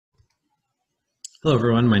Hello,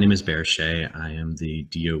 everyone. My name is Bear Shea. I am the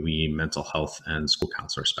DOE Mental Health and School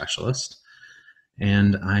Counselor Specialist.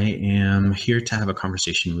 And I am here to have a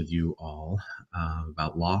conversation with you all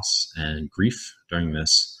about loss and grief during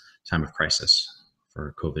this time of crisis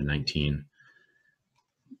for COVID-19.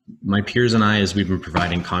 My peers and I, as we've been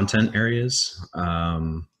providing content areas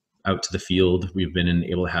out to the field, we've been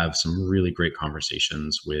able to have some really great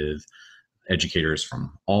conversations with educators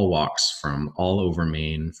from all walks, from all over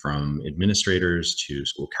Maine, from administrators to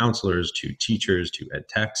school counselors to teachers to ed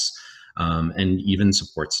techs, and even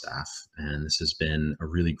support staff. And this has been a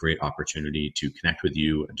really great opportunity to connect with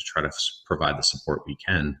you and to try to provide the support we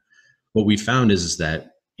can. What we found is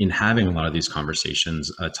that in having a lot of these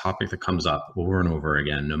conversations, a topic that comes up over and over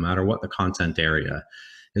again, no matter what the content area,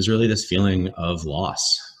 is really this feeling of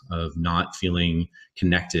loss, of not feeling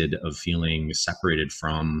connected, of feeling separated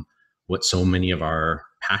from what so many of our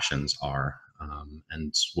passions are,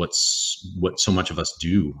 and what so much of us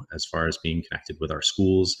do as far as being connected with our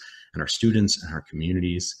schools and our students and our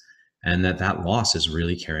communities. And that loss is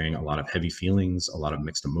really carrying a lot of heavy feelings, a lot of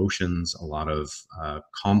mixed emotions, a lot of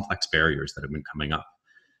complex barriers that have been coming up.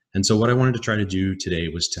 And so what I wanted to try to do today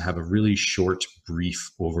was to have a really short,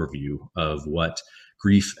 brief overview of what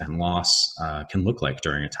grief and loss can look like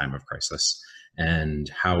during a time of crisis, and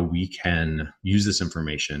how we can use this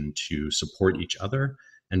information to support each other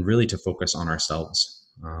and really to focus on ourselves.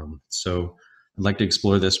 So I'd like to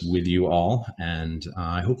explore this with you all, and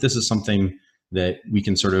I hope this is something that we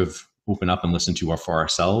can sort of open up and listen to for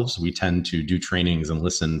ourselves. We tend to do trainings and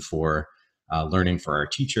listen for learning for our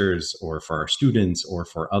teachers or for our students or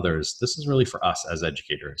for others. This is really for us as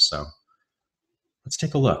educators. So let's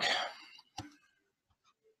take a look.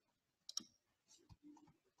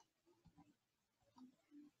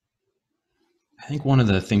 I think one of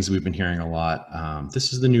the things we've been hearing a lot,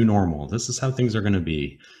 this is the new normal. This is how things are going to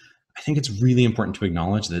be. I think it's really important to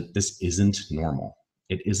acknowledge that this isn't normal.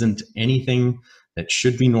 It isn't anything that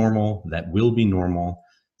should be normal, that will be normal.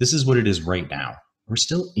 This is what it is right now. We're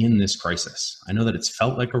still in this crisis. I know that it's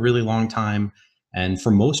felt like a really long time. And for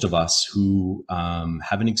most of us who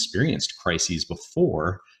haven't experienced crises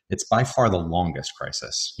before, it's by far the longest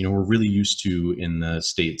crisis. You know, we're really used to, in the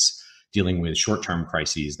States, dealing with short-term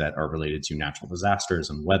crises that are related to natural disasters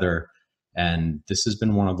and weather. And this has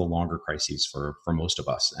been one of the longer crises for most of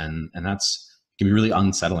us. And that's can be really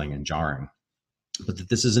unsettling and jarring. But that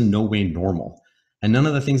this is in no way normal. And none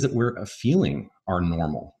of the things that we're feeling are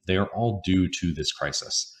normal. They are all due to this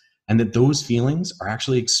crisis. And that those feelings are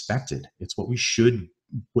actually expected. It's what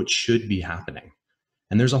should be happening.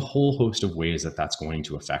 And there's a whole host of ways that that's going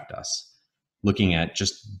to affect us. Looking at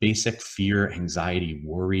just basic fear, anxiety,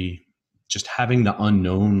 worry, just having the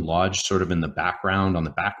unknown lodged sort of in the background, on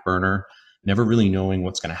the back burner, never really knowing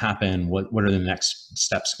what's going to happen, what are the next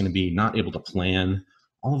steps going to be, not able to plan.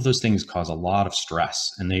 All of those things cause a lot of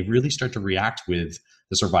stress, and they really start to react with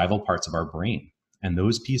the survival parts of our brain. And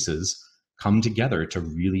those pieces come together to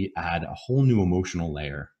really add a whole new emotional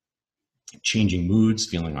layer, changing moods,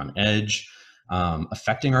 feeling on edge,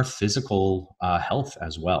 affecting our physical health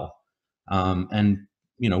as well. And,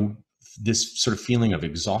 you know, this sort of feeling of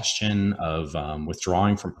exhaustion, of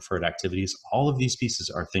withdrawing from preferred activities, all of these pieces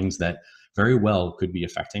are things that very well could be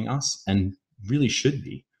affecting us and really should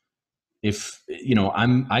be. If, you know,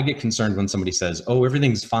 I get concerned when somebody says, oh,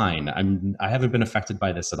 everything's fine, I haven't been affected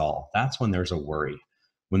by this at all. That's when there's a worry.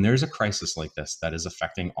 When there's a crisis like this that is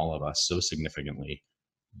affecting all of us so significantly,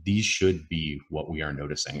 these should be what we are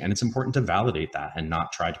noticing. And it's important to validate that and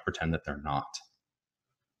not try to pretend that they're not.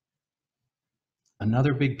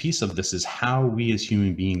 Another big piece of this is how we as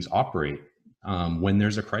human beings operate when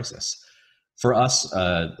there's a crisis. For us,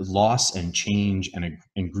 loss and change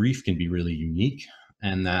and grief can be really unique,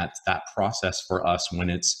 and that process for us,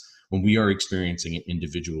 when we are experiencing it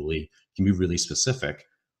individually, can be really specific.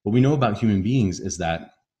 What we know about human beings is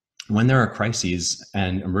that when there are crises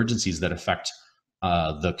and emergencies that affect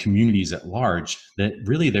the communities at large, that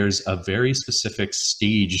really there's a very specific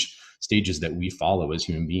stages that we follow as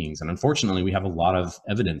human beings. And unfortunately, we have a lot of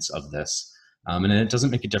evidence of this. And it doesn't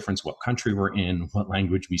make a difference what country we're in, what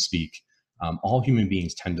language we speak. All human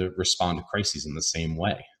beings tend to respond to crises in the same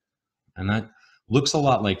way. And that looks a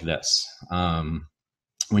lot like this.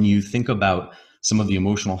 When you think about some of the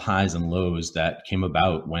emotional highs and lows that came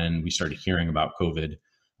about when we started hearing about COVID,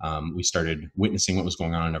 we started witnessing what was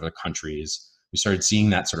going on in other countries. We started seeing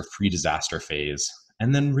that sort of pre-disaster phase.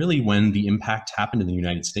 And then really when the impact happened in the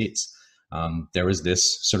United States, there was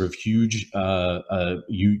this sort of huge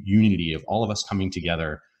unity of all of us coming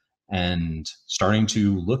together and starting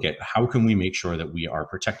to look at how can we make sure that we are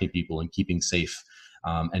protecting people and keeping safe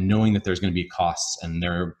and knowing that there's going to be costs and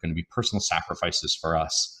there are going to be personal sacrifices for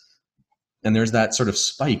us. And there's that sort of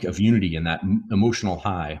spike of unity and that emotional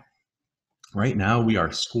high. Right now, we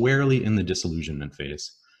are squarely in the disillusionment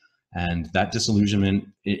phase. And that disillusionment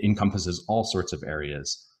encompasses all sorts of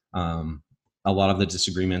areas. A lot of the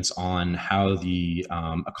disagreements on how the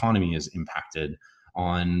economy is impacted,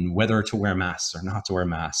 on whether to wear masks or not to wear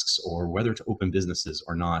masks, or whether to open businesses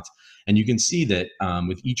or not. And you can see that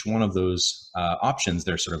with each one of those options,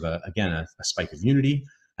 there's sort of, a spike of unity.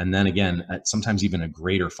 And then again, sometimes even a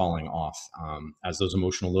greater falling off as those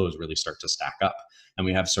emotional lows really start to stack up. And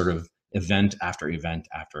we have sort of event after event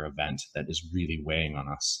after event that is really weighing on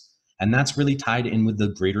us. And that's really tied in with the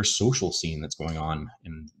greater social scene that's going on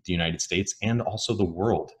in the United States and also the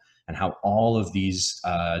world, and how all of these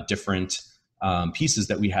different pieces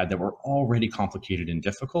that we had that were already complicated and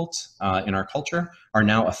difficult in our culture are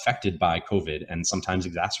now affected by COVID and sometimes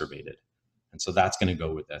exacerbated. And so that's going to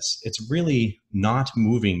go with this. It's really not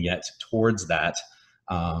moving yet towards that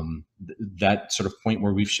that sort of point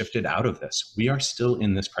where we've shifted out of this. We are still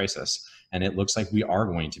in this crisis, and it looks like we are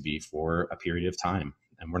going to be for a period of time,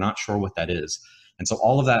 and we're not sure what that is. And so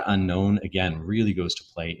all of that unknown, again, really goes to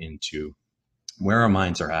play into where our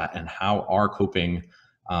minds are at and how our coping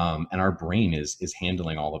and our brain is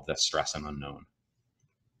handling all of this stress and unknown.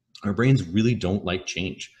 Our brains really don't like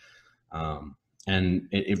change. And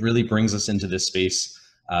it really brings us into this space,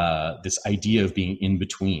 this idea of being in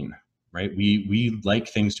between, right? We like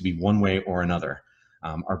things to be one way or another.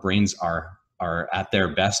 Our brains are at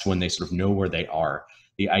their best when they sort of know where they are.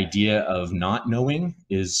 The idea of not knowing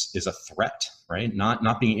is a threat, right?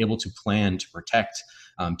 Not being able to plan, to protect,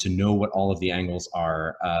 to know what all of the angles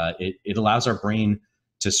are. It allows our brain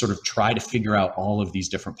to sort of try to figure out all of these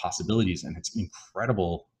different possibilities, and it's an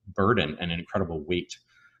incredible burden and an incredible weight.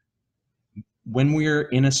 When we're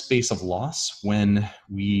in a space of loss, when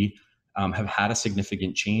we have had a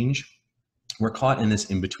significant change, we're caught in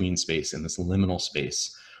this in-between space, in this liminal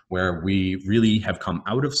space, where we really have come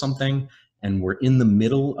out of something and we're in the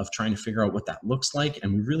middle of trying to figure out what that looks like.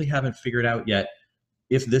 And we really haven't figured out yet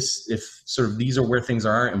if sort of these are where things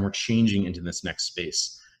are, and we're changing into this next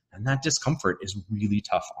space. And that discomfort is really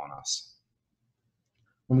tough on us.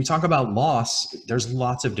 When we talk about loss, there's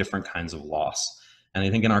lots of different kinds of loss. And I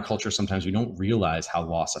think in our culture, sometimes we don't realize how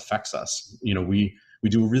loss affects us. You know, we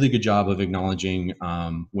do a really good job of acknowledging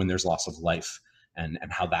when there's loss of life and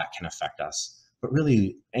how that can affect us. But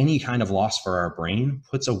really, any kind of loss for our brain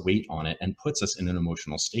puts a weight on it and puts us in an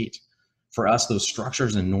emotional state. For us, those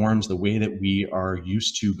structures and norms, the way that we are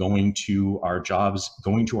used to going to our jobs,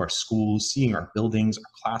 going to our schools, seeing our buildings, our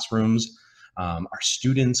classrooms, our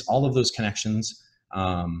students, all of those connections,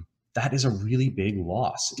 that is a really big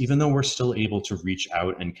loss, even though we're still able to reach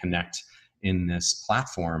out and connect in this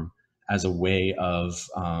platform as a way of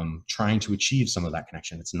trying to achieve some of that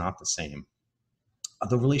connection. It's not the same.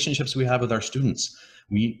 The relationships we have with our students,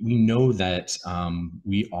 we know that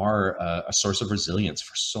we are a source of resilience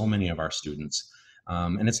for so many of our students.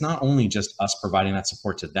 And it's not only just us providing that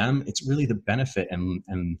support to them, it's really the benefit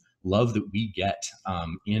and love that we get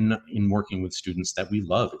in working with students that we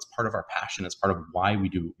love. It's part of our passion. It's part of why we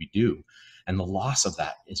do what we do. And the loss of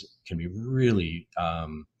that can be really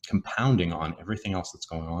compounding on everything else that's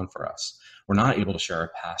going on for us. We're not able to share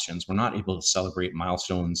our passions. We're not able to celebrate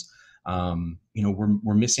milestones.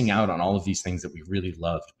 We're missing out on all of these things that we really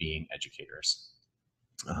loved being educators.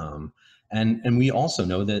 And we also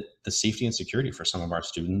know that the safety and security for some of our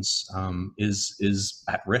students is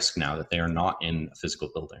at risk now that they are not in a physical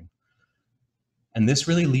building. And this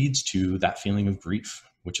really leads to that feeling of grief,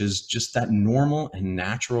 which is just that normal and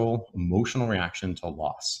natural emotional reaction to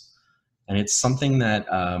loss. And it's something that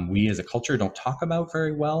we as a culture don't talk about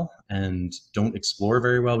very well and don't explore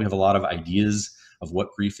very well. We have a lot of ideas of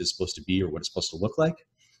what grief is supposed to be or what it's supposed to look like,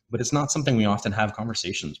 but it's not something we often have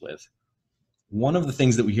conversations with. One of the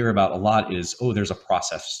things that we hear about a lot is, oh, there's a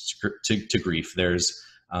process to grief. There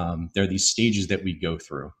are these stages that we go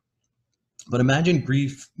through. But imagine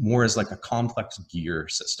grief more as like a complex gear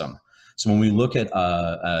system. So when we look at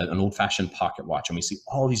an old-fashioned pocket watch and we see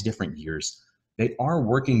all these different gears, they are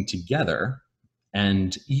working together,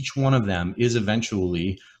 and each one of them is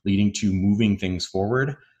eventually leading to moving things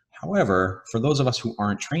forward. However, for those of us who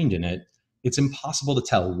aren't trained in it, it's impossible to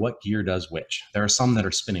tell what gear does which. There are some that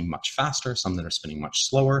are spinning much faster, some that are spinning much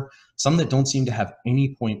slower, some that don't seem to have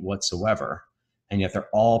any point whatsoever, and yet they're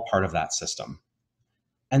all part of that system.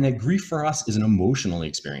 And that grief for us is an emotional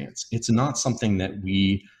experience. It's not something that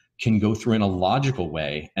we can go through in a logical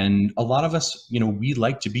way. And a lot of us, we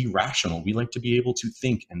like to be rational. We like to be able to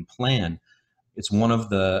think and plan. It's one of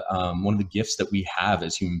the gifts that we have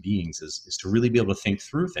as human beings is to really be able to think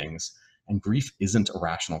through things. And grief isn't a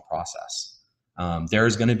rational process.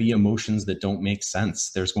 There's going to be emotions that don't make sense.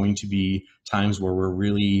 There's going to be times where we're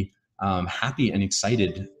really happy and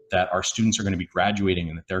excited that our students are going to be graduating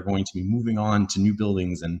and that they're going to be moving on to new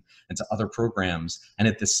buildings and to other programs. And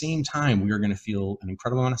at the same time, we are going to feel an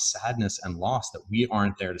incredible amount of sadness and loss that we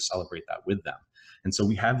aren't there to celebrate that with them. And so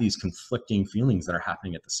we have these conflicting feelings that are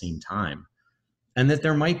happening at the same time. And that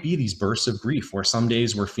there might be these bursts of grief where some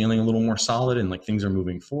days we're feeling a little more solid and like things are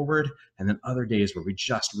moving forward, and then other days where we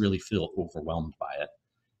just really feel overwhelmed by it.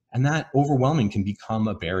 And that overwhelming can become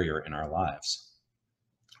a barrier in our lives.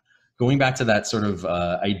 Going back to that sort of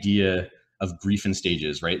idea of grief in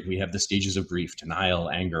stages, right? We have the stages of grief: denial,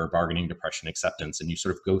 anger, bargaining, depression, acceptance, and you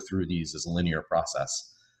sort of go through these as a linear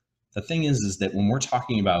process. The thing is that when we're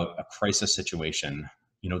talking about a crisis situation,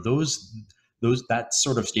 that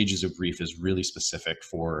sort of stages of grief is really specific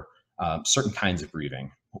for certain kinds of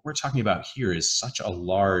grieving. What we're talking about here is such a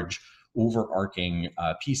large, overarching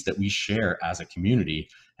piece that we share as a community,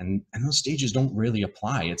 and those stages don't really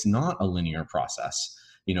apply. It's not a linear process.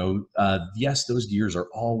 Yes, those gears are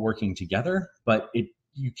all working together, but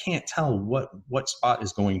you can't tell what spot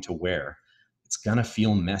is going to where. It's gonna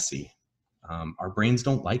feel messy. Our brains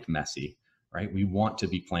don't like messy, right? We want to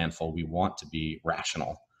be planful. We want to be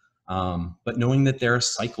rational. But knowing that there are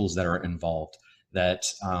cycles that are involved, that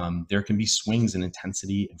there can be swings in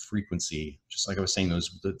intensity and frequency, just like I was saying,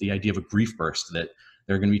 the idea of a grief burst, that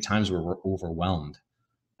there are going to be times where we're overwhelmed.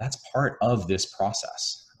 That's part of this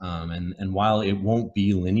process. And while it won't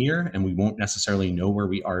be linear and we won't necessarily know where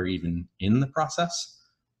we are even in the process,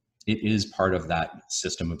 it is part of that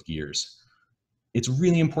system of gears. It's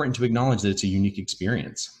really important to acknowledge that it's a unique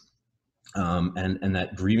experience, and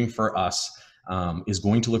that grieving for us is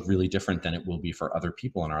going to look really different than it will be for other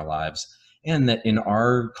people in our lives. And that in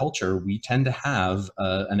our culture, we tend to have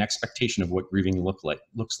an expectation of what grieving looks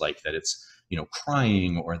like, that it's,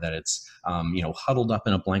 crying, or that it's, huddled up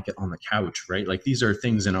in a blanket on the couch, right? Like, these are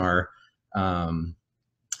things in our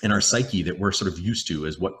psyche that we're sort of used to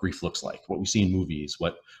as what grief looks like, what we see in movies,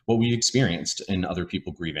 what we experienced in other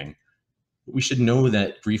people grieving. We should know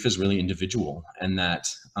that grief is really individual, and that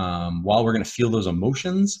while we're going to feel those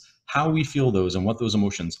emotions, how we feel those and what those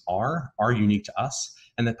emotions are unique to us,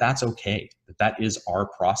 and that's okay, that is our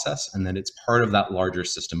process, and that it's part of that larger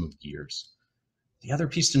system of gears. The other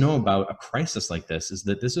piece to know about a crisis like this is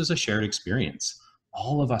that this is a shared experience.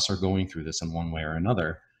 All of us are going through this in one way or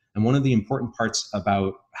another. And one of the important parts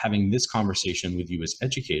about having this conversation with you as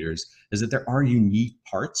educators is that there are unique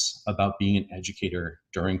parts about being an educator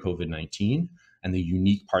during COVID-19 and the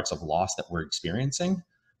unique parts of loss that we're experiencing,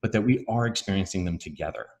 but that we are experiencing them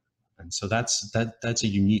together. And so that's a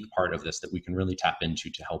unique part of this that we can really tap into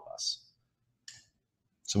to help us.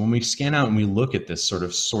 So when we scan out and we look at this sort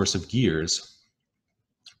of source of gears,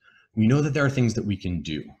 we know that there are things that we can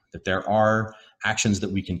do, that there are actions that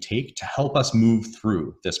we can take to help us move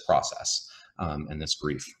through this process and this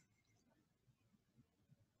grief.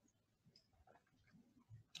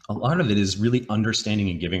 A lot of it is really understanding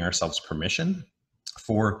and giving ourselves permission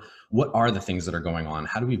for what are the things that are going on.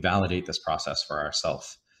 How do we validate this process for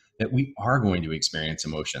ourselves? That we are going to experience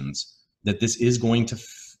emotions, that this is going to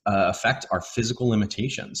affect our physical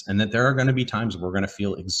limitations, and that there are going to be times we're going to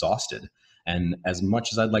feel exhausted. And as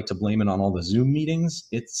much as I'd like to blame it on all the Zoom meetings,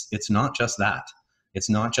 it's not just that. It's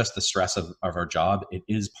not just the stress of our job. It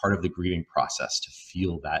is part of the grieving process to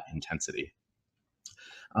feel that intensity.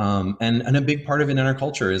 And a big part of it in our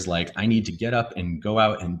culture is like, I need to get up and go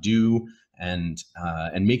out and do and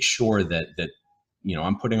make sure that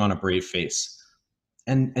I'm putting on a brave face.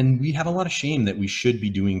 And we have a lot of shame that we should be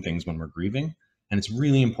doing things when we're grieving. And it's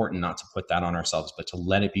really important not to put that on ourselves, but to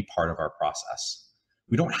let it be part of our process.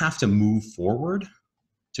 We don't have to move forward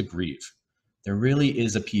to grieve. There really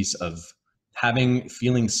is a piece of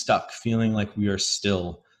feeling stuck, feeling like we are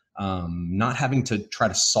still, not having to try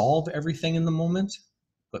to solve everything in the moment,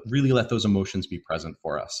 but really let those emotions be present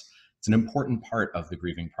for us. It's an important part of the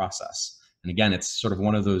grieving process. And again, it's sort of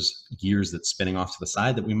one of those gears that's spinning off to the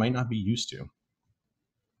side that we might not be used to.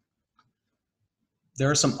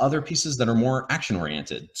 There are some other pieces that are more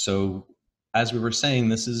action-oriented. So as we were saying,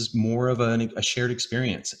 this is more of a shared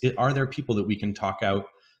experience. Are there people that we can talk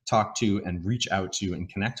to and reach out to and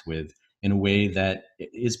connect with in a way that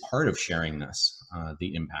is part of sharing this,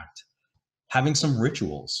 the impact? Having some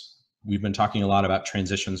rituals. We've been talking a lot about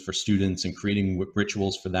transitions for students and creating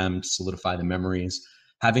rituals for them to solidify the memories.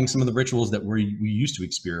 Having some of the rituals that we used to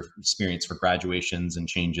experience for graduations and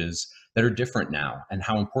changes that are different now, and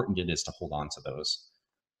how important it is to hold on to those.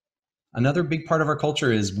 Another big part of our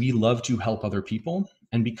culture is we love to help other people.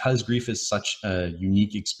 And because grief is such a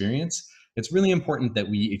unique experience, it's really important that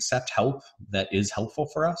we accept help that is helpful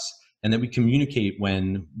for us and that we communicate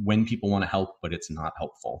when people want to help, but it's not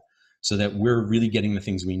helpful. So that we're really getting the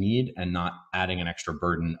things we need and not adding an extra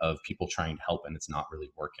burden of people trying to help and it's not really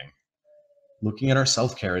working. Looking at our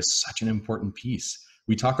self-care is such an important piece.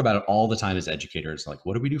 We talk about it all the time as educators. Like,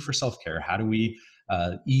 what do we do for self-care? How do we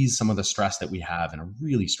ease some of the stress that we have in a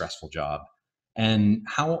really stressful job? And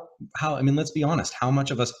I mean, let's be honest, how much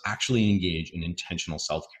of us actually engage in intentional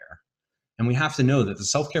self-care? And we have to know that the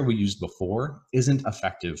self-care we used before isn't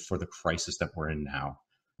effective for the crisis that we're in now.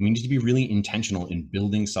 We need to be really intentional in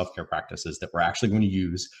building self-care practices that we're actually going to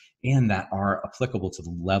use and that are applicable to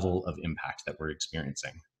the level of impact that we're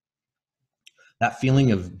experiencing. That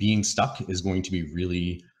feeling of being stuck is going to be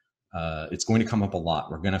really, it's going to come up a lot.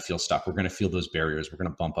 We're going to feel stuck. We're going to feel those barriers. We're going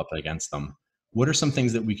to bump up against them. What are some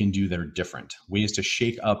things that we can do that are different? Ways to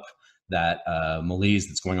shake up that malaise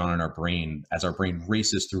that's going on in our brain as our brain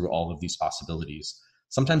races through all of these possibilities.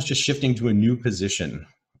 Sometimes just shifting to a new position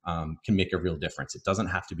can make a real difference. It doesn't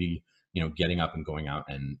have to be, getting up and going out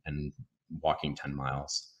and walking 10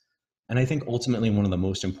 miles. And I think ultimately one of the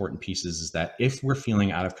most important pieces is that if we're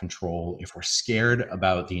feeling out of control, if we're scared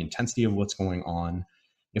about the intensity of what's going on,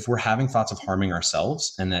 if we're having thoughts of harming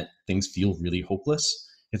ourselves and that things feel really hopeless,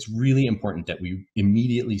 it's really important that we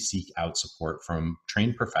immediately seek out support from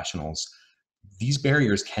trained professionals. These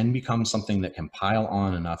barriers can become something that can pile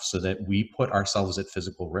on enough so that we put ourselves at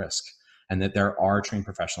physical risk, and that there are trained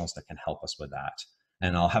professionals that can help us with that.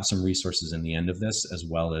 And I'll have some resources in the end of this, as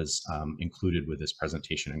well as included with this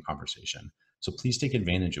presentation and conversation. So please take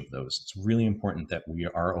advantage of those. It's really important that we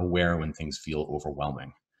are aware when things feel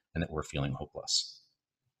overwhelming and that we're feeling hopeless.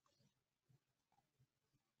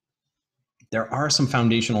 There are some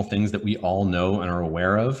foundational things that we all know and are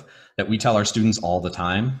aware of that we tell our students all the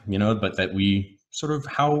time, but that we sort of,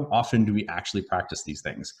 how often do we actually practice these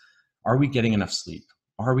things? Are we getting enough sleep?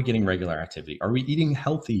 Are we getting regular activity? Are we eating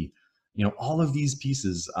healthy? All of these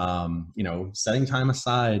pieces, setting time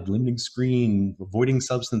aside, limiting screen, avoiding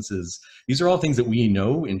substances. These are all things that we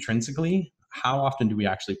know intrinsically. How often do we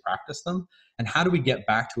actually practice them? And how do we get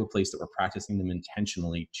back to a place that we're practicing them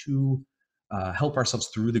intentionally to help ourselves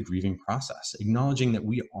through the grieving process, acknowledging that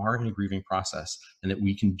we are in a grieving process and that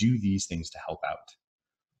we can do these things to help out.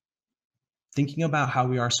 Thinking about how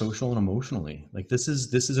we are social and emotionally, like this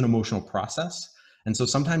is an emotional process. And so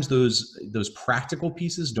sometimes those practical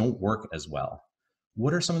pieces don't work as well.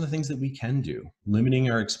 What are some of the things that we can do?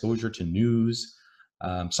 Limiting our exposure to news.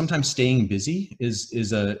 Sometimes staying busy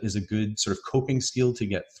is a good sort of coping skill to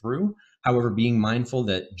get through. However, being mindful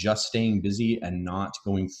that just staying busy and not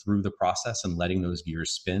going through the process and letting those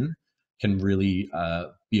gears spin can really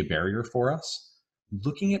be a barrier for us.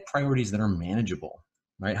 Looking at priorities that are manageable,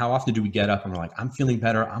 right? How often do we get up and we're like, I'm feeling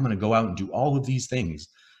better, I'm going to go out and do all of these things.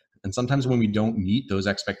 And sometimes when we don't meet those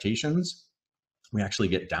expectations, we actually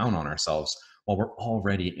get down on ourselves while we're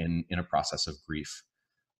already in a process of grief.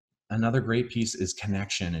 Another great piece is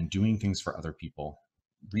connection and doing things for other people,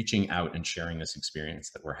 reaching out and sharing this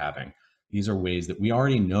experience that we're having. These are ways that we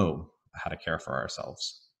already know how to care for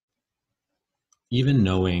ourselves. Even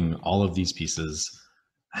knowing all of these pieces,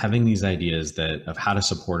 having these ideas of how to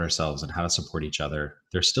support ourselves and how to support each other,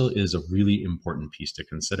 there still is a really important piece to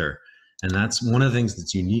consider. And that's one of the things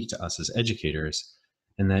that's unique to us as educators.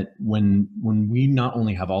 And that when we not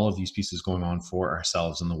only have all of these pieces going on for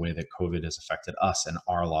ourselves in the way that COVID has affected us and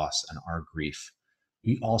our loss and our grief,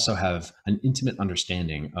 we also have an intimate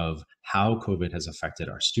understanding of how COVID has affected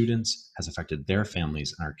our students, has affected their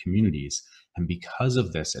families and our communities. And because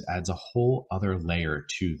of this, it adds a whole other layer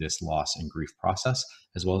to this loss and grief process,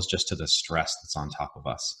 as well as just to the stress that's on top of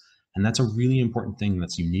us. And that's a really important thing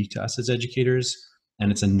that's unique to us as educators.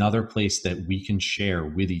 And it's another place that we can share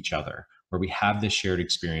with each other, where we have this shared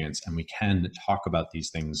experience and we can talk about these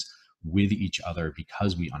things with each other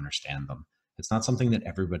because we understand them. It's not something that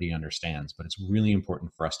everybody understands, but it's really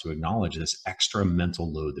important for us to acknowledge this extra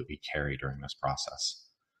mental load that we carry during this process.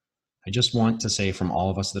 I just want to say from all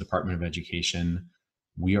of us at the Department of Education,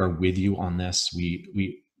 we are with you on this.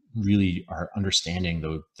 We really are understanding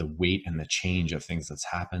the weight and the change of things that's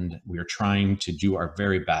happened. We are trying to do our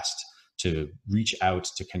very best to reach out,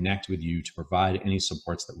 to connect with you, to provide any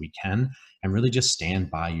supports that we can, and really just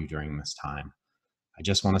stand by you during this time. I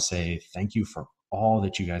just want to say thank you for all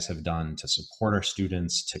that you guys have done to support our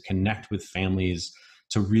students, to connect with families,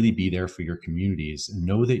 to really be there for your communities.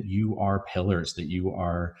 Know that you are pillars, that you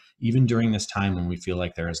are, even during this time when we feel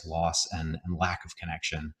like there is loss and lack of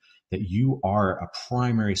connection, that you are a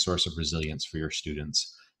primary source of resilience for your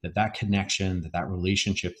students. that connection, that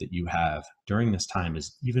relationship that you have during this time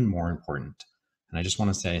is even more important. And I just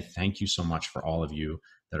want to say thank you so much for all of you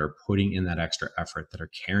that are putting in that extra effort, that are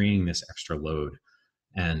carrying this extra load.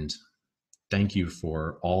 And thank you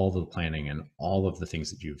for all the planning and all of the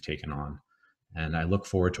things that you've taken on. And I look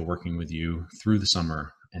forward to working with you through the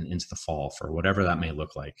summer and into the fall for whatever that may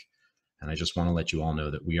look like. And I just want to let you all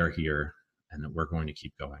know that we are here and that we're going to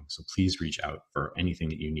keep going. So please reach out for anything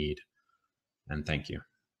that you need. And thank you.